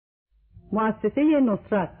مؤسسه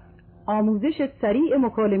نصرت، آموزش سریع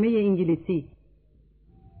مکالمه انگلیسی.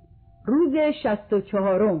 روز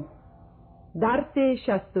 64، درس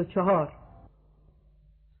 64.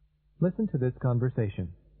 Listen to this conversation.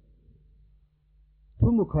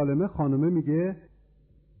 تو مکالمه خانمه میگه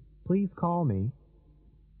Please call me.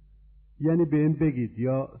 یعنی به این بگید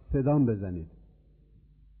یا صدام بزنید.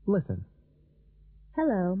 Listen.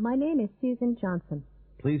 Hello, my name is Susan Johnson.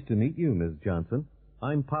 Pleased to meet you, Ms. Johnson.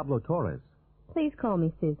 I'm Pablo Torres. Please call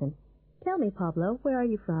me Susan. Tell me, Pablo, where are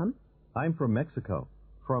you from? I'm from Mexico,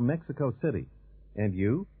 from Mexico City. And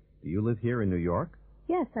you? Do you live here in New York?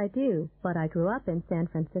 Yes, I do, but I grew up in San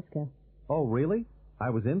Francisco. Oh, really? I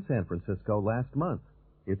was in San Francisco last month.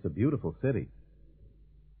 It's a beautiful city.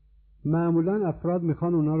 معمولاً افراد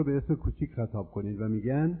میخوان اونا رو به اسم کوچیک خطاب کنید و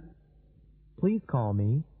میگن Please call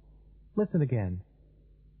me. Listen again.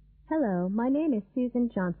 Hello, my name is Susan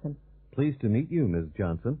Johnson. Pleased to meet you, Ms.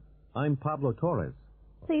 Johnson. I'm Pablo Torres.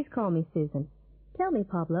 Please call me Susan. Tell me,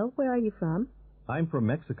 Pablo, where are you from? I'm from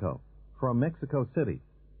Mexico, from Mexico City.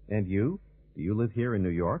 And you? Do you live here in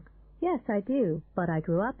New York? Yes, I do, but I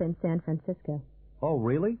grew up in San Francisco. Oh,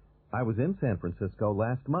 really? I was in San Francisco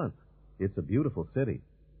last month. It's a beautiful city.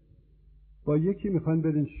 با یکی میخوان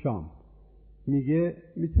برین شام. میگه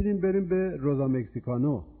میتونیم بریم به روزا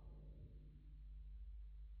مکسیکانو.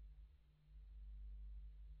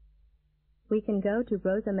 We can go to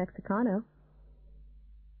Rosa Mexicano.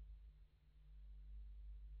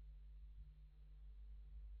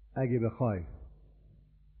 اگه بخوای.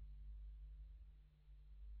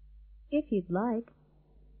 If you'd like.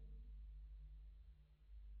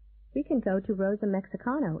 We can go to Rosa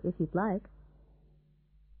Mexicano if you'd like.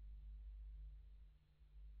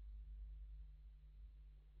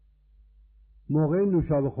 موقع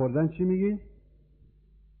نوشابه خوردن چی میگی؟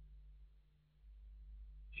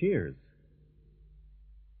 Cheers.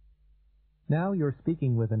 Now you're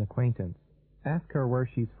speaking with an acquaintance. Ask her where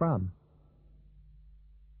she's from.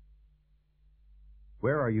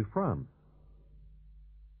 Where are you from?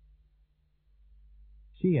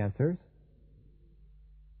 She answers,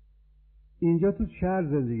 اینجا تو شهر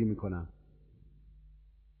زندگی میکنم.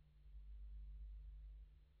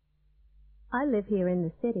 I live here in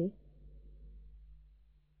the city.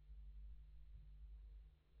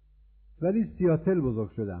 ولی سیاتل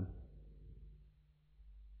بزرگ شدم.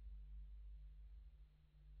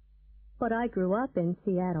 But I grew up in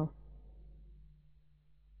Seattle.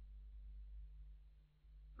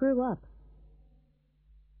 Grew up.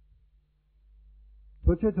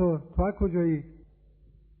 تو چطور؟ تو از کجایی؟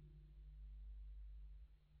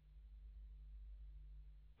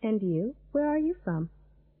 And you? Where are you from?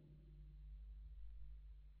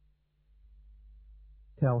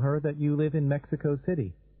 tell her that you live in Mexico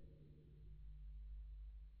City.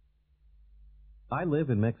 I live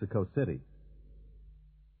in Mexico City.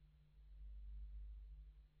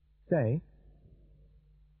 Say,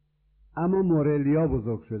 اما مورلیا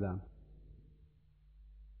بزرگ شدم.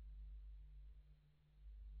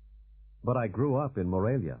 But I grew up in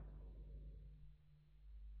Morelia.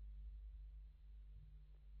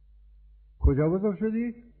 کجا بزرگ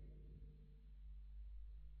شدی؟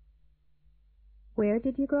 Where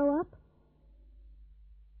did you grow up?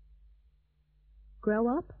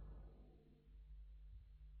 Grow up?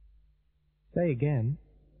 say again.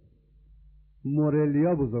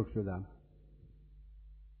 مورلیا بزرگ شدم.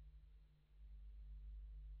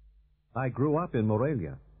 I grew up in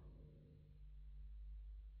Morelia.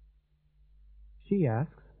 She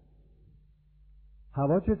asks,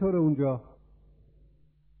 هوا چطوره اونجا؟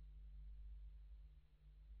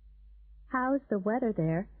 How's the weather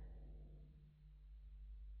there?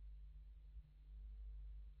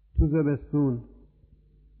 تو زمستون.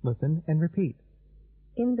 listen and repeat.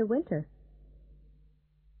 In the winter.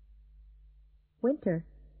 Winter.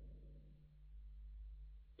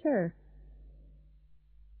 Ter.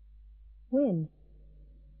 Win.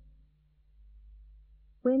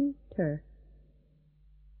 Winter.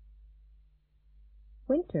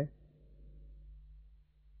 Winter.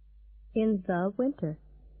 In the winter.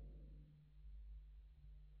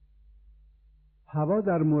 هوا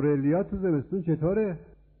در مورلیا تو زمستون چطوره؟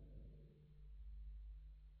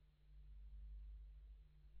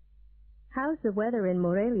 How's the weather in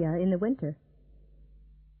Morelia in the winter?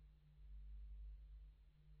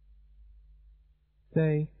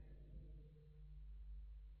 Say,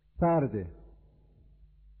 سرده.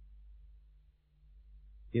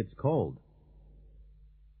 It's cold.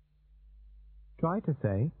 try to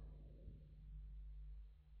say,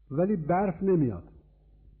 ولی برف نمیاد.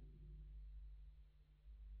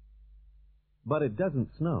 But it doesn't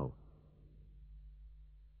snow.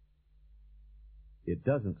 It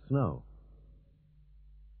doesn't snow.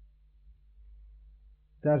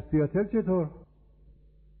 در سیاتل چطور؟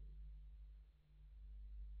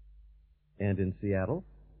 And in Seattle?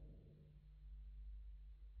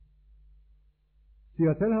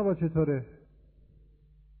 سیاتل هوا چطوره؟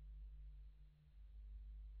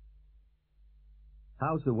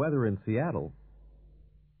 How's the weather in Seattle?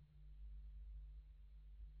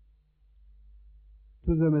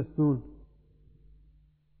 تو زمستون.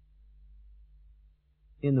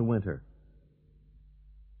 In the winter.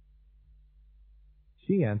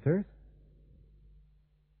 She answers,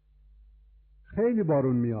 خیلی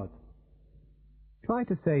بارون میاد. try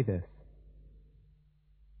to say this.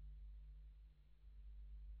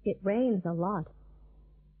 It rains a lot.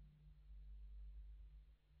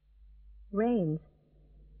 Rains.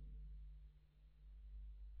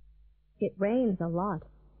 It rains a lot.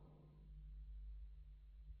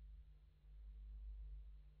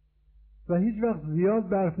 و هیچ وقت زیاد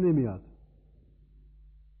برف نمیاد.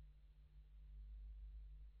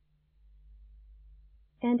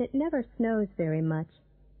 And it never snows very much.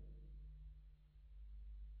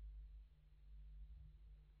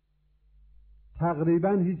 تقریبا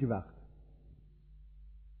هیچ وقت.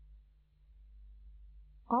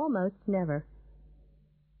 Almost never.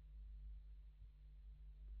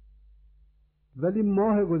 ولی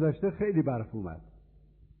ماه گذشته خیلی برف اومد.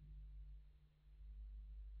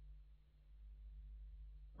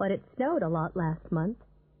 But it snowed a lot last month.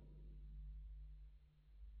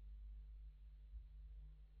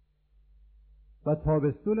 و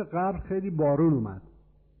تابستون قبل خیلی بارون اومد.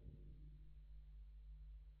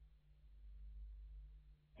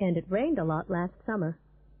 And it rained a lot last summer.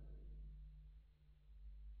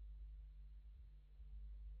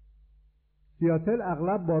 سیاتل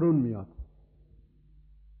اغلب بارون میاد.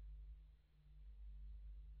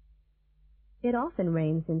 It often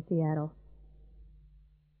rains in Seattle.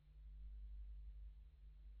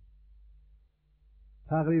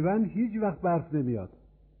 تقریبا هیچ وقت برف نمیاد.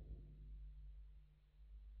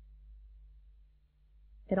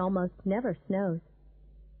 It almost never snows.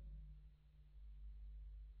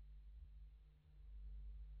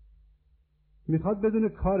 میخواد بدون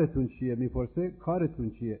کارتون چیه؟ میپرسه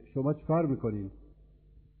کارتون چیه؟ شما چی کار میکنین؟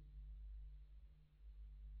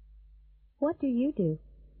 What do you do?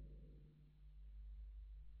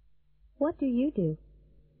 What do you do?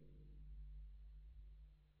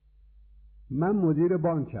 من مدیر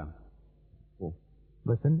بانکم.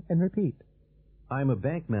 Listen and repeat. I'm a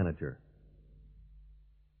bank manager.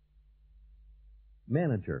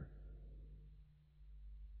 Manager.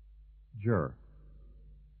 Jur.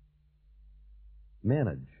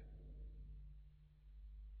 Manage.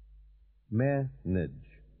 Manage.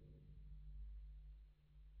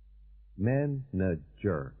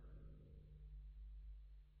 Manager.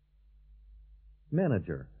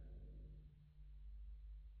 Manager.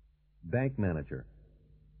 Bank manager.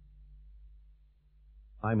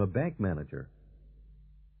 I'm a bank manager.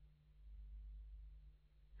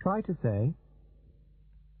 Try to say,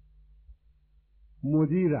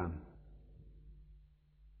 مدیرم.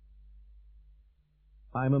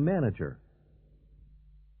 I'm a manager.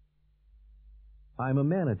 I'm a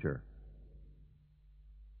manager.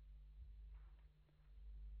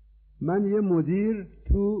 من یه مدیر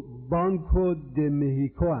تو بانکو د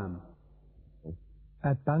مهیکو ام.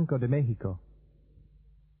 at Banco de Mexico.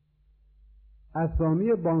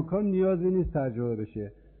 اسامی بانک‌ها نیازی نیست ترجمه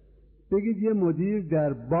بشه. بگید یه مدیر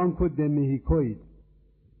در بانکو د مهیکوید.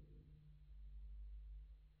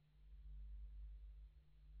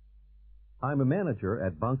 I'm a manager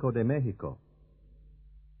at Banco de Mexico.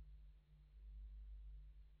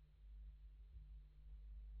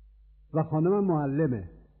 و خانمم معلمه.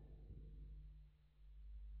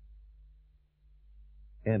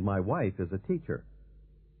 And my wife is a teacher.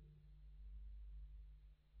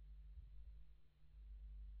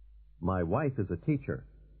 My wife is a teacher.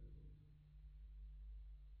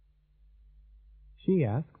 She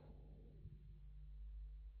asks,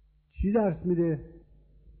 چی درس میده؟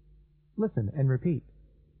 listen and repeat.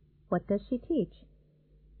 What does she teach?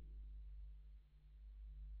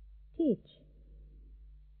 Teach.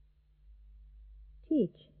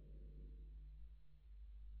 Teach.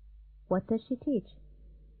 What does she teach?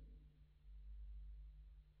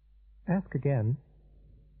 Ask again.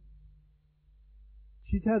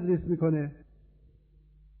 چی تدریس میکنه؟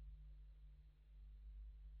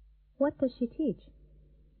 What does she teach?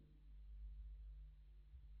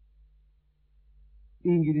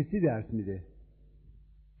 انگلیسی درس میده.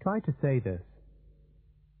 Try to say this.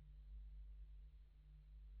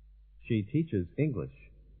 She teaches English.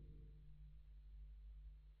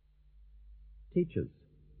 Teaches.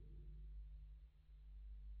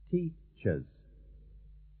 Teaches.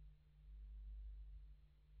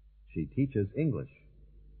 She teaches English.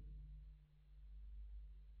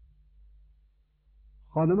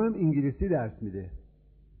 خانمم انگلیسی درس میده.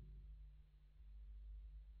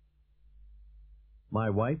 My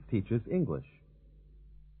wife teaches English.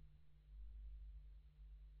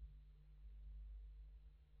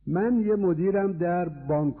 من یه مدیرم در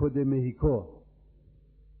بانکو د مهیکو.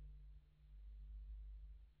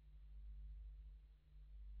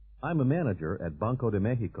 I'm a manager at Banco de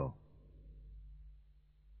Mexico.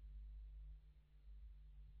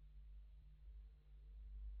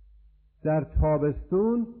 در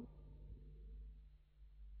تابستون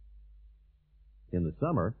In the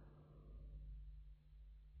summer,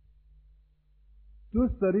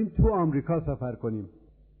 دوست داریم تو آمریکا سفر کنیم.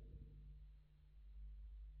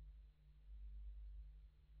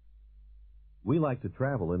 we like to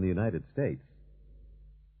travel in the United States.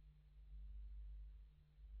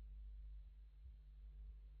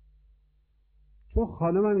 چون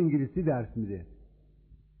خانمم انگلیسی درس میده.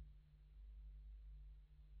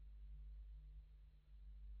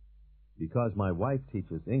 Because my wife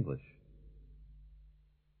teaches English.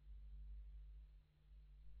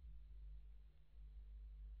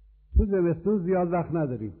 تو زمستون زیاد وقت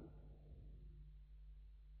نداریم.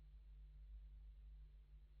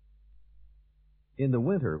 In the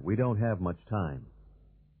winter, we don't have much time.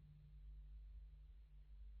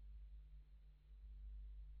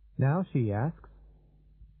 Now she asks,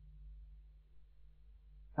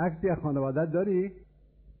 عکسی از خانوادت داری؟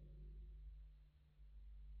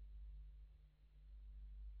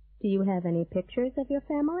 Do you have any pictures of your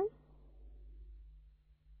family?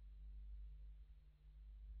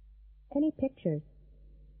 Any pictures?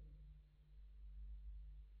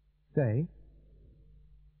 say,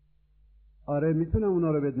 آره میتونم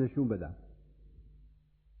اونا رو بهت نشون بدم.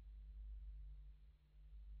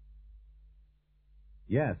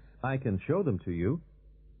 Yes, I can show them to you.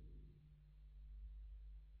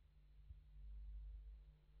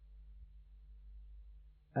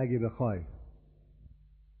 اگه بخوای.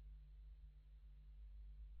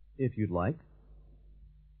 If you'd like.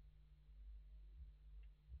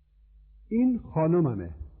 این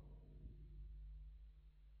خانممه.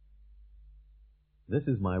 This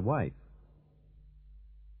is my wife.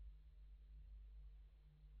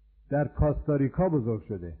 در کاستاریکا بزرگ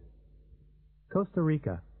شده. Costa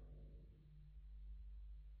Rica.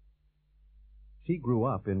 She grew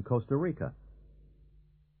up in Costa Rica.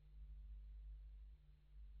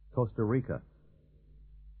 Costa Rica.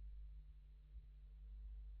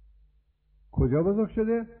 کجا بزرگ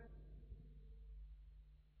شده؟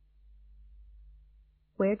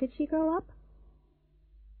 Where did she grow up?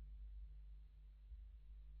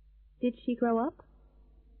 Did she grow up?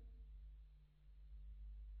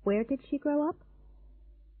 Where did she grow up?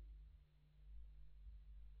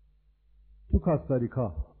 تو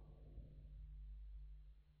کاستاریکا.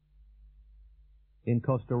 In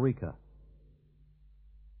Costa Rica.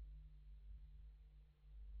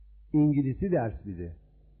 انگلیسی درس میده.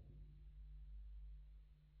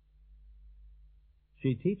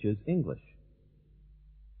 She teaches English.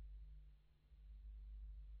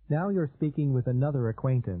 Now you're speaking with another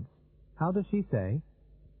acquaintance. How does she say?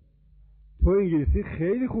 تو انگلیسی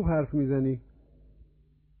خیلی خوب حرف میزنی.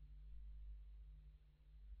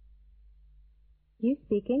 You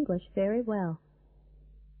speak English very well.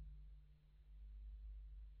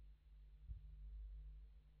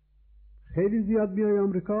 خیلی زیاد میای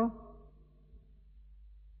آمریکا؟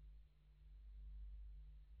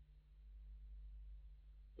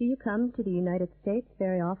 Do you come to the United States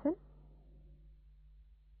very often?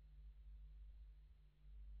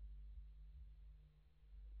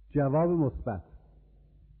 جواب مثبت.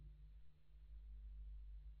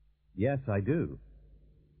 Yes, I do.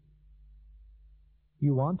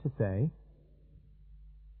 You want to say,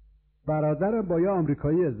 برادرم با یه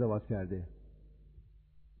آمریکایی ازدواج کرده.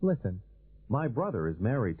 listen, My brother is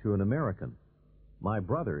married to an American. My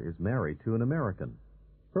brother is married to an American.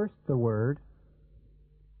 first the word,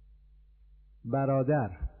 برادر.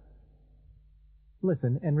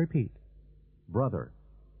 listen and repeat. Brother.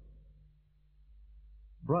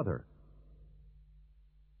 Brother.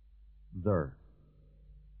 There.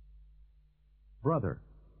 Brother.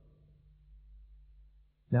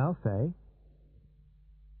 Now say,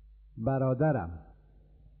 برادرم.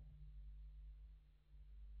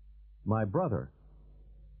 My brother.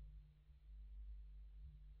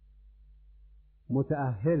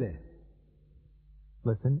 متأهله.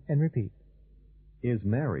 listen and repeat. Is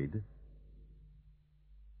married.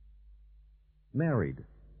 Married.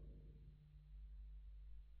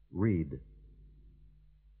 Read.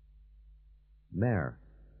 Mare.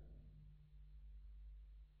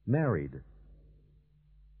 Married.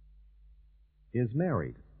 is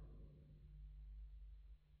married.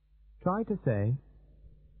 Try to say,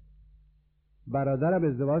 برادرم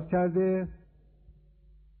ازدواج کرده.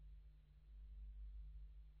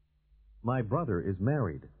 My brother is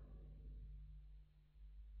married.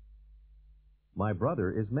 My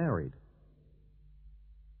brother is married.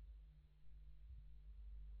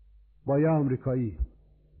 با یه آمریکایی.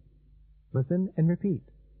 listen and repeat.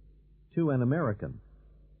 To an American.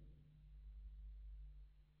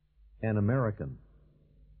 An American.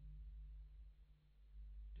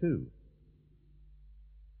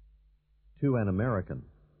 To an American.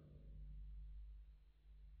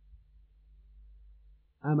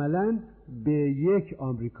 عملاً به یک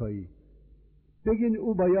آمریکایی. بگین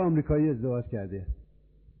او با یه آمریکایی ازدواج کرده.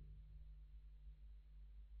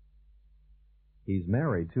 He's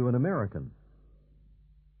married to an American.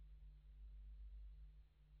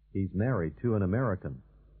 He's married to an American.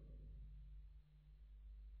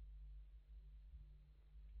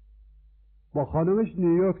 با خانمش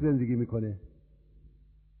نیویورک زندگی میکنه.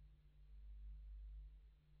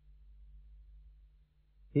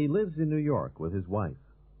 He lives in New York with his wife.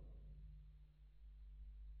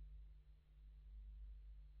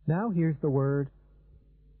 Now here's the word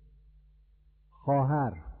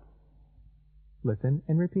خواهر. listen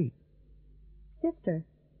and repeat. Sister.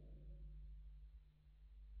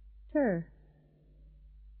 Ter.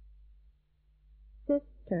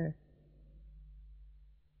 Sister.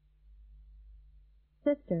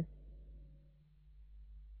 Sister.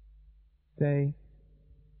 Say,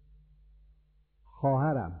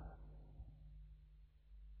 خواهرم.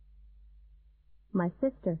 My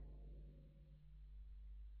sister.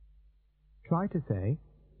 try to say,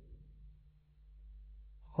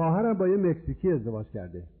 خواهرم با یه مکزیکی ازدواج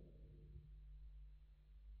کرده.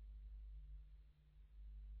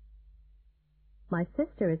 My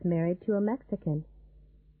sister is married to a Mexican.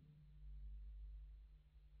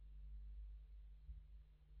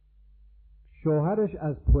 شوهرش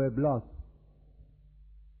از پوئبلاست.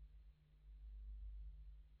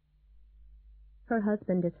 Her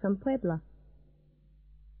husband is from Puebla.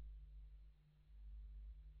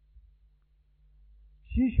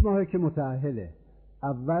 6 ماهه که متأهله.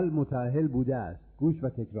 اول متأهل بوده است. گوش و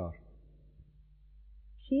تکرار.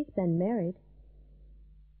 She's been married.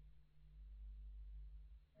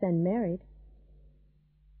 Been married.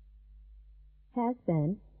 Has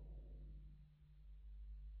been.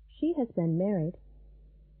 She has been married.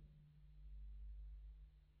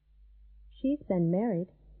 She's been married.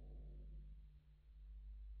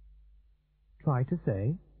 try to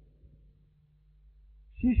say,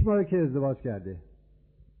 6 ماهه که ازدواج کرده.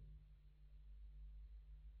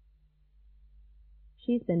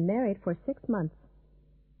 She's been married for 6 months.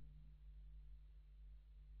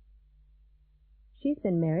 She's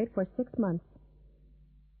been married for 6 months.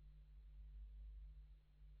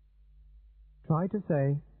 try to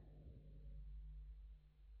say,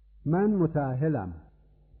 من متأهلم.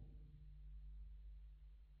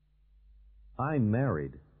 I'm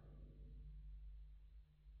married.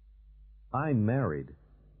 I'm married.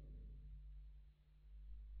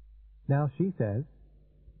 now she says,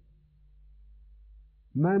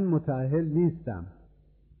 من متأهل نیستم.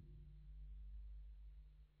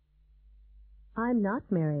 I'm not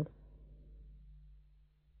married.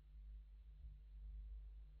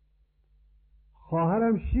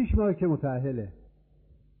 خواهرم 6 ماه که متأهله.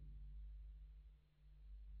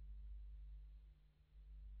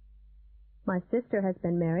 My sister has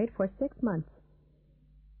been married for 6 months.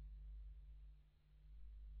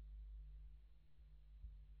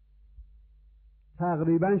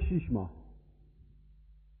 تقریباً 6 ماه.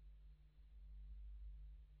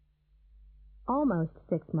 Almost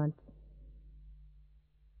 6 months.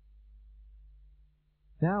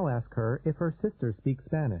 now ask her if her sister speaks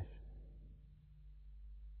Spanish.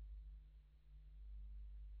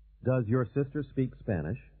 Does your sister speak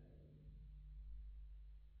Spanish?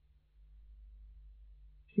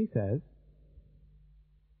 She says,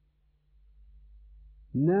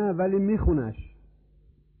 نه ولی میخونش.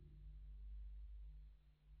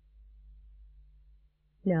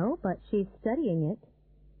 No, but she's studying it.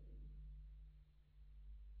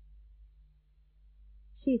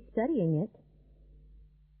 She's studying it.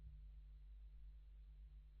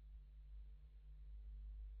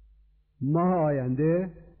 ماه آینده.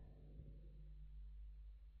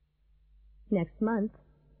 Next month.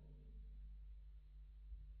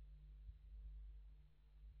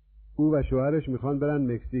 او و شوهرش میخوان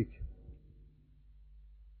برن مکزیک.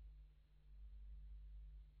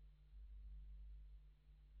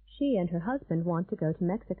 She and her husband want to go to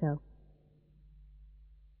Mexico.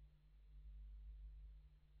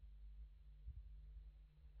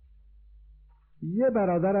 یه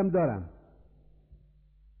برادرم دارم.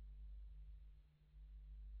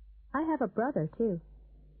 I have a brother, too.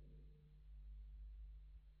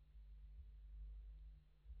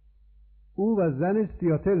 او و زنش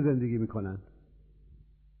سیاتل زندگی میکنن.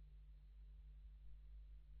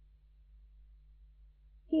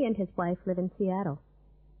 He and his wife live in Seattle.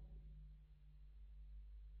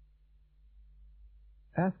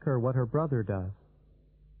 Ask her what her brother does.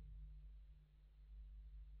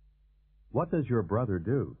 What does your brother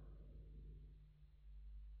do?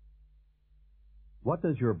 What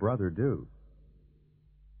does your brother do?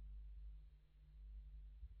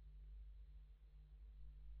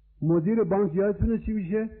 مدیر بانک یادتونه چی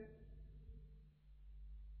میشه؟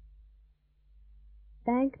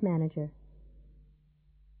 Bank manager.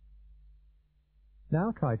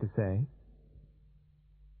 Now try to say,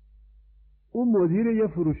 او مدیر یه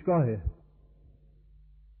فروشگاهه.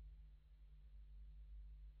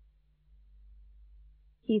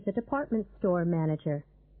 He's a department store manager.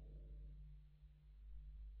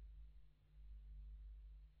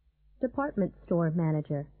 Department store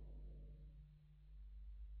manager.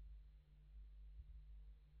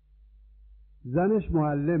 زنش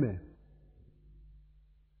معلمه.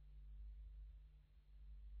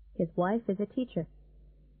 His wife is a teacher.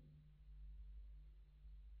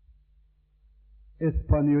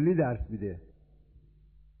 اسپانیولی درس میده.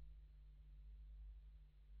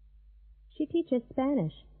 She teaches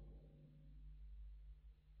Spanish.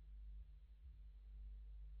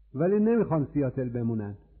 ولی نمیخوان سیاتل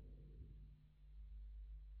بمونن.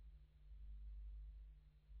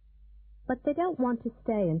 But they don't want to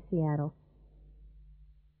stay in Seattle.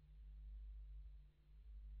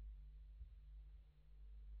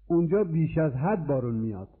 اونجا بیش از حد بارون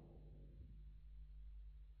میاد.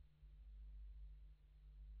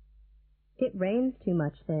 It rains too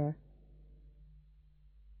much there.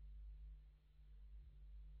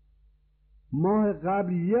 ماه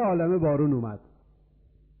قبل یه عالمه بارون اومد.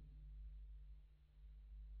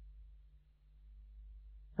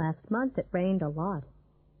 Last month it rained a lot.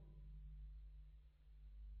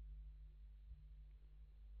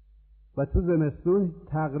 و تو زمستون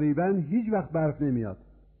تقریبا هیچ وقت برف نمیاد.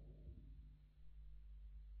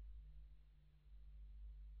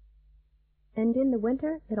 And in the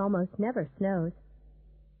winter it almost never snows.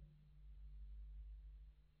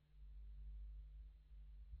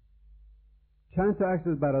 چند تا عکس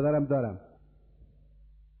از برادرم دارم.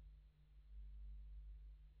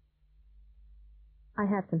 I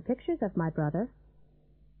have some pictures of my brother.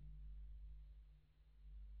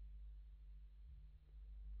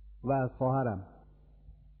 و از خواهرم.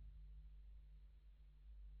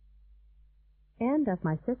 And of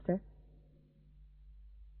my sister.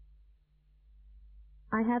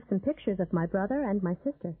 I have some pictures of my brother and my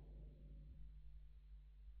sister.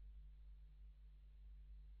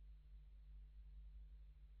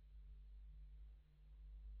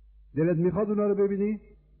 دلت میخواد اونا رو ببینی؟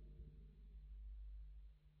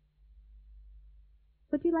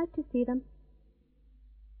 Would you like to see them?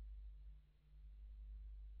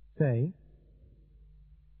 say,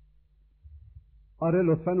 آره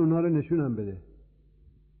لطفاً اونا رو نشونم بده.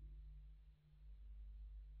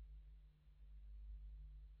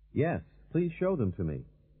 Yes, please show them to me.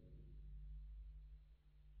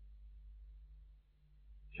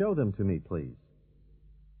 Show them to me, please.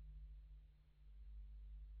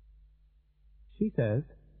 she says,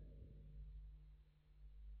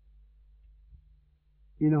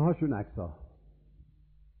 اینهاشون عکس‌ها.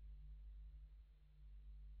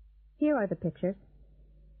 Here are the pictures.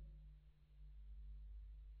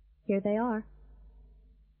 Here they are.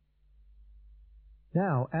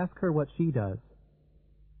 now ask her what she does.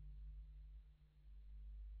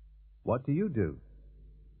 What do you do?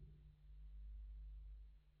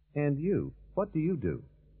 And you, what do you do?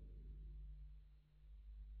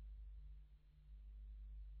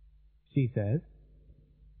 She says,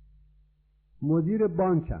 مدیر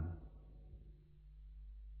بانکم.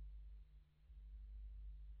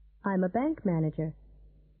 I'm a bank manager.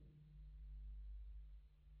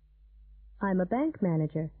 I'm a bank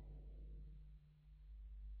manager.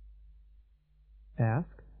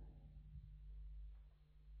 ask,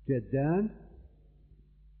 جداً؟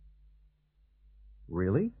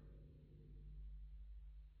 Really?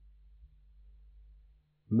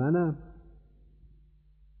 منم.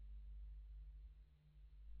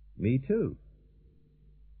 Me too.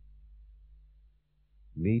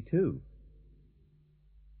 Me too.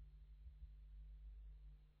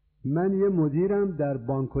 من یه مدیرم در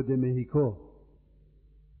بانکو د مهیکو.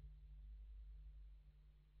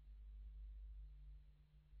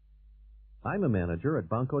 I'm a manager at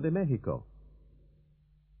Banco de Mexico.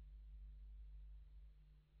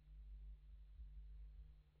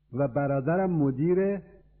 و برادرم مدیر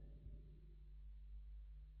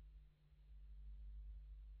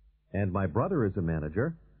And my brother is a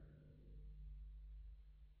manager.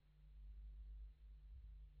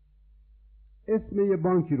 اسم یه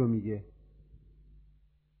بانکی رو میگه.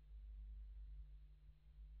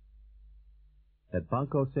 At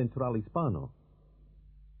Banco Central Hispano.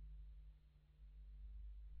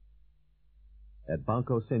 At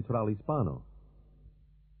Banco Central Hispano.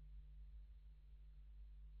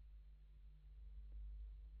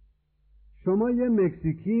 شما یه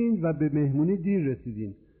مکزیکین و به مهمونی دیر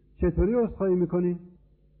رسیدین. چطوری عذرخواهی میکنین؟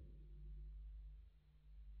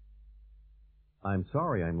 I'm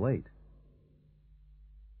sorry I'm late.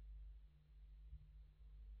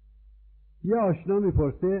 یه آشنا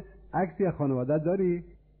میپرسه عکسی از خانوادت داری؟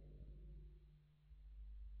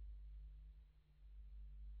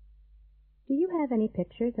 Do you have any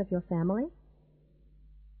pictures of your family?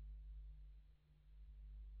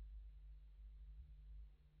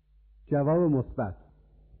 جواب مثبت.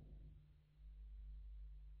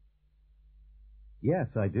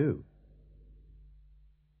 Yes, I do.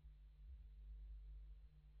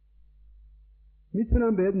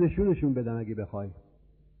 میتونم بهت نشونشون بدم اگه بخوای.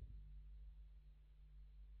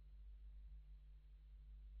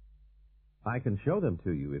 I can show them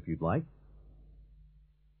to you if you'd like.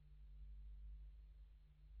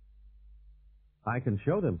 I can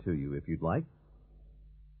show them to you if you'd like.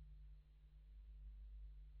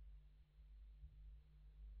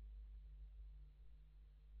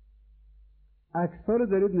 عکس‌ها رو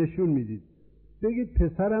دارید نشون میدید. بگید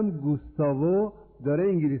پسرم گوستاوو داره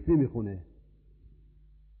انگلیسی میخونه.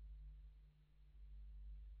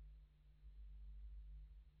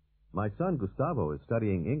 My son Gustavo is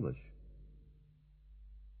studying English.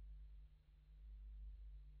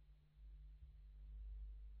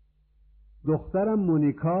 دخترم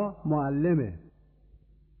مونیکا معلمه.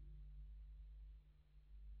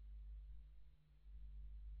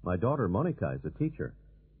 My daughter Monica is a teacher.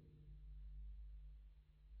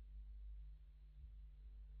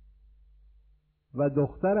 و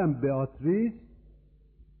دخترم بیاتریس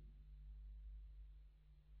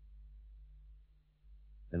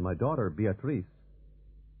And my daughter Beatrice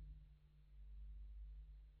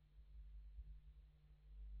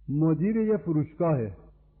مدیر یه فروشگاهه.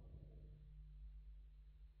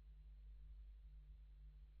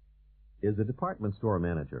 is a department store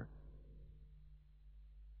manager.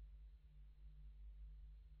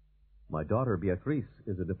 My daughter Beatrice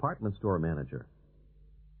is a department store manager.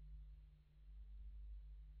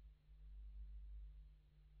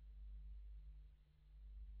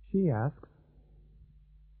 She asks,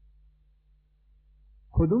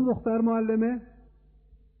 کدوم دختر معلمه؟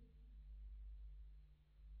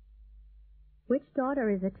 Which daughter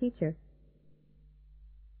is a teacher?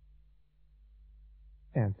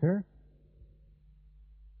 answer,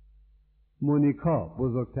 مونیکا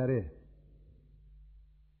بزرگتره.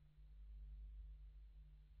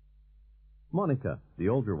 Monica, the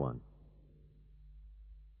older one.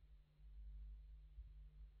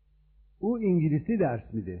 او انگلیسی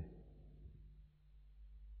درس میده.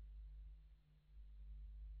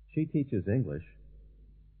 She teaches English.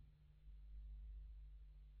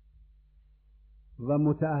 و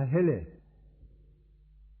متأهله.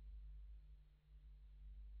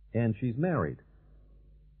 And she's married.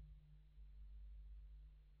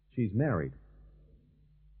 She's married.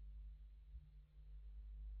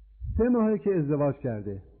 3 ماهه که ازدواج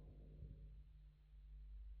کرده.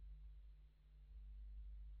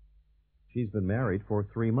 She's been married for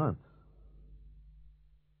 3 months.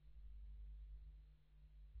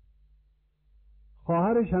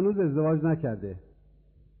 خواهرش هنوز ازدواج نکرده.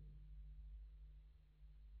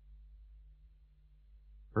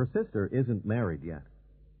 Her sister isn't married yet.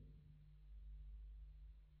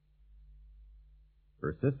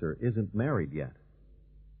 Her sister isn't married yet.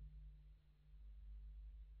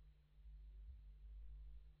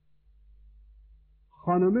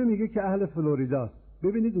 خانمه میگه که اهل فلوریداست.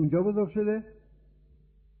 ببینید اونجا بزرگ شده.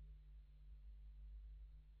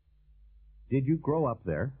 Did you grow up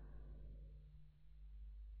there?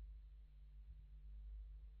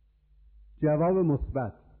 جواب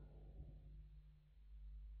مثبت.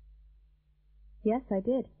 Yes, I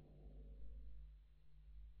did.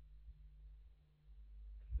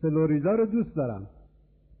 فلوریدا رو دوست دارم.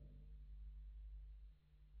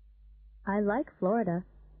 I like Florida.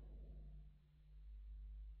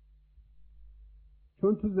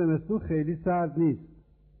 چون تو زمستون خیلی سرد نیست.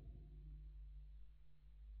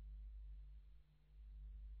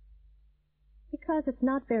 Because it's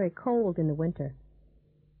not very cold in the winter.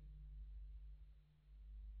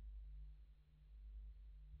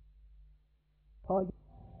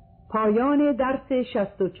 پایان درس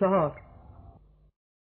 64.